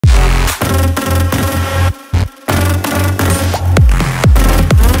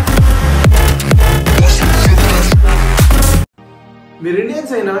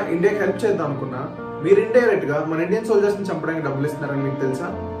Chinese అయినా ఇండియాకి help చేద్దాం అనుకున్నా మీరు ఇండైరెక్ట్ గా మన ఇండియన్ సోల్జర్స్ ని చంపడానికి డబ్బులు ఇస్తున్నారని మీకు తెలుసా?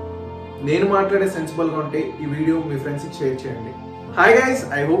 నేను మాట్లాడే సెన్సిబుల్ గా ఉంటే ఈ వీడియో మీ ఫ్రెండ్స్ కి షేర్ చేయండి. Hi guys,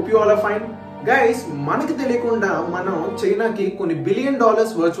 I hope you all are fine. Guys, మనకి తెలియకుండా మనం చైనాకి కొన్ని $1 బిలియన్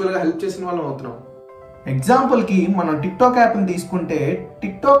వర్చువల్ గా హెల్ప్ చేసిన వాళ్ళం అవుతున్నాం. ఎగ్జాంపుల్ కి మనం టిక్టాక్ యాప్ ని తీసుకుంటే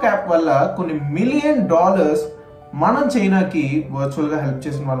టిక్టాక్ యాప్ వల్ల కొన్ని $1 మిలియన్ మనం చైనాకి వర్చువల్ గా హెల్ప్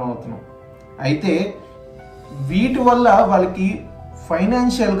చేసిన వాళ్ళం అవుతున్నాం. అయితే వీటి వల్ల వాళ్ళకి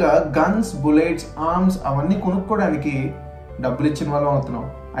ఫైనాన్షియల్ గా గన్స్, బుల్లెట్స్, ఆర్మ్స్ అవన్నీ కొనుక్కోవడానికి డబ్బులు ఇచ్చిన వాళ్ళం అవుతున్నాం.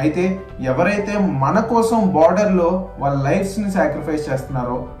 అయితే ఎవరైతే మన కోసం బార్డర్ లో వాళ్ళ లైఫ్స్ ని సాక్రిఫైస్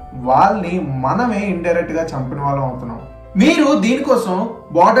చేస్తున్నారో వాళ్ళని మనమే ఇండైరెక్ట్ గా చంపిన వాళ్ళం అవుతున్నాం. మీరు దీనికోసం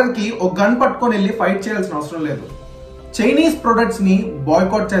బార్డర్ కి ఒక గన్ పట్టుకొని వెళ్ళి ఫైట్ చేయాల్సిన అవసరం లేదు. చైనీస్ ప్రొడక్ట్స్ ని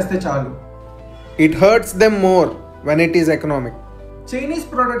బాయ్కాట్ చేస్తే చాలు. It hurts them more when it is economic. Chinese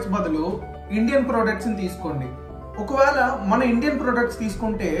products బదులు ఇండియన్ ప్రొడక్ట్స్ ని తీసుకోండి. ఒకవేళ మన ఇండియన్ ప్రొడక్ట్స్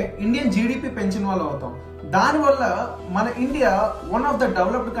తీసుకుంటే ఇండియన్ జీడిపి పెంచిన వాళ్ళు అవుతాం. దానివల్ల మన India one of the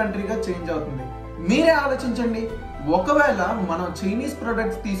developed కంట్రీగా change అవుతుంది. మీరే ఆలోచించండి, ఒకవేళ మనం చైనీస్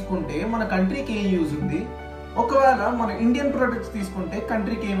ప్రొడక్ట్స్ తీసుకుంటే మన కంట్రీకి ఏం యూజ్ ఉంది, ఒకవేళ మన ఇండియన్ ప్రొడక్ట్స్ తీసుకుంటే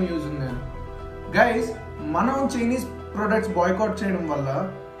కంట్రీకి ఏం యూజ్ ఉంది అని. గైస్, మనం చైనీస్ ప్రొడక్ట్స్ బాయ్కాట్ చేయడం వల్ల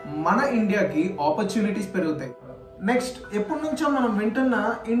మన ఇండియాకి ఆపర్చునిటీస్ పెరుగుతాయి. నెక్స్ట్, ఎప్పటి నుంచో మనం వింటున్న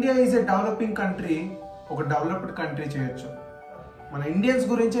India is a developing country ఒక డెవలప్డ్ కంట్రీ చేయొచ్చు. మన ఇండియన్స్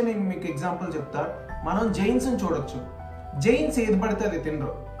గురించే నేను మీకు ఎగ్జాంపుల్ చెప్తా. మనం జైన్స్ ని చూడొచ్చు. జైన్స్ ఏది పడితే అది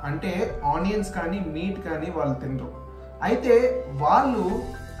తినరు, అంటే ఆనియన్స్ కానీ మీట్ కానీ వాళ్ళు తినరు. అయితే వాళ్ళు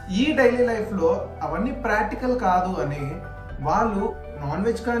ఈ డైలీ లైఫ్ లో అవన్నీ ప్రాక్టికల్ కాదు అని వాళ్ళు నాన్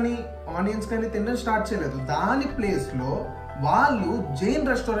వెజ్ కానీ ఆనియన్స్ కానీ తినడం స్టార్ట్ చేయలేదు. దాని ప్లేస్ లో వాళ్ళు జైన్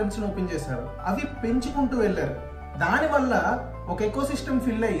రెస్టారెంట్స్ ఓపెన్ చేశారు. అవి పెంచుకుంటూ వెళ్ళారు. దానివల్ల ఒక ఎకోసిస్టమ్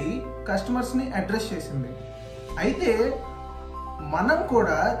ఫిల్ అయ్యి కస్టమర్స్ ని అడ్రస్ చేసింది. అయితే మనం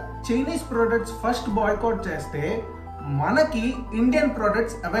కూడా చైనీస్ ప్రొడక్ట్స్ ఫస్ట్ బాయ్కాట్ చేస్తే మనకి ఇండియన్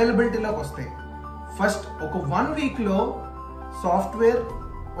ప్రొడక్ట్స్ అవైలబిలిటీలోకి వస్తాయి. ఫస్ట్ ఒక 1 వీక్ లో సాఫ్ట్వేర్,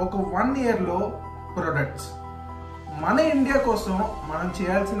 ఒక 1 ఇయర్ లో ప్రొడక్ట్స్. మన ఇండియా కోసం మనం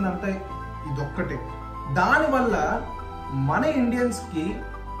చేయాల్సిందంతా ఇదొక్కటే. దానివల్ల మన ఇండియన్స్ కి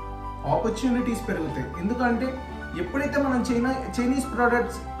ఆపర్చునిటీస్ పెరుగుతాయి. ఎందుకంటే ఎప్పుడైతే మనం చైనీస్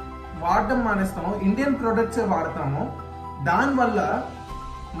ప్రొడక్ట్స్ వాడడం మానేస్తామో, ఇండియన్ ప్రొడక్ట్సే వాడతామో, దానివల్ల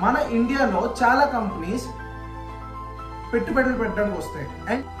మన ఇండియాలో చాలా కంపెనీస్ పెట్టుబడులు పెట్టడానికి వస్తాయి.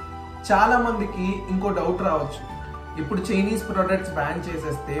 అండ్ చాలా మందికి ఇంకో డౌట్ రావచ్చు, ఇప్పుడు చైనీస్ ప్రొడక్ట్స్ బ్యాన్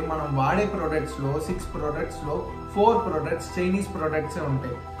చేసేస్తే మనం వాడే ప్రొడక్ట్స్ లో 6 ప్రొడక్ట్స్ లో 4 ప్రొడక్ట్స్ చైనీస్ ప్రొడక్ట్సే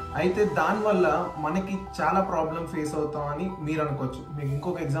ఉంటాయి. అయితే దానివల్ల మనకి చాలా ప్రాబ్లం ఫేస్ అవుతామని మీరు అనుకోవచ్చు. మీకు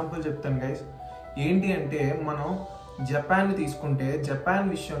ఇంకొక ఎగ్జాంపుల్ చెప్తాను గైస్. ఏంటి అంటే, మనం జపాన్ తీసుకుంటే జపాన్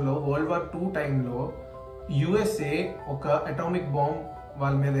విషయంలో World War II టైంలో USA ఒక అటామిక్ బాంబ్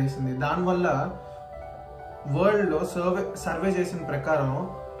వాళ్ళ మీద వేసింది. దానివల్ల వరల్డ్లో సర్వే చేసిన ప్రకారం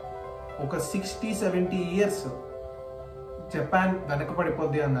ఒక 60-70 ఇయర్స్ జపాన్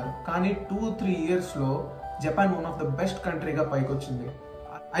వెనకబడిపోద్ది అన్నారు. కానీ 2-3 ఇయర్స్లో Japan one of the best కంట్రీగా పైకి వచ్చింది.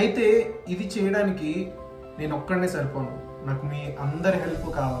 అయితే ఇది చేయడానికి నేను ఒక్కడనే సరిపోను, నాకు మీ అందరి హెల్ప్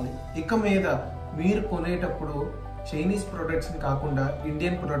కావాలి. ఇక మీద మీరు కొనేటప్పుడు చైనీస్ ప్రొడక్ట్స్ని కాకుండా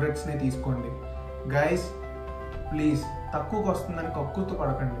ఇండియన్ ప్రొడక్ట్స్ని తీసుకోండి. గైస్, ప్లీజ్, తక్కువకి వస్తుందని కక్కుర్తి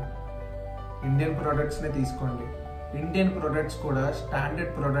పడకండి. ఇండియన్ ప్రొడక్ట్స్నే తీసుకోండి. ఇండియన్ ప్రొడక్ట్స్ కూడా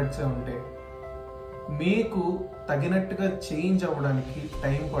స్టాండర్డ్ ప్రొడక్ట్సే ఉంటాయి. మీకు తగినట్టుగా చేంజ్ అవ్వడానికి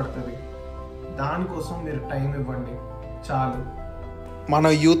టైం పడుతుంది. దానికోసం మీరు టైం ఇవ్వండి చాలు. మన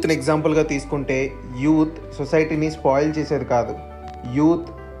యూత్ని ఎగ్జాంపుల్గా తీసుకుంటే యూత్ సొసైటీని స్పాయిల్ చేసేది కాదు. యూత్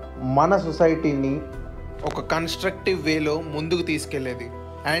మన సొసైటీని ఒక కన్స్ట్రక్టివ్ వేలో ముందుకు తీసుకెళ్లేది.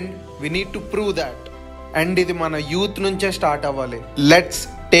 And we need to prove that. And ఇది మన యూత్ నుంచే స్టార్ట్ అవ్వాలి. Let's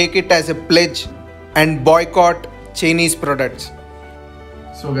take it as a pledge and boycott Chinese products.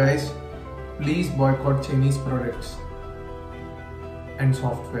 So guys, please boycott Chinese products and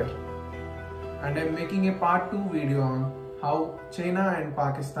software. And I'm making a part 2 video on how China and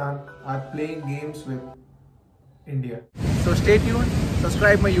Pakistan are playing games with India. So stay tuned,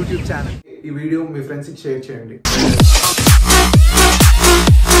 subscribe my YouTube channel. ఈ video మీ ఫ్రెండ్స్కి share చేయండి.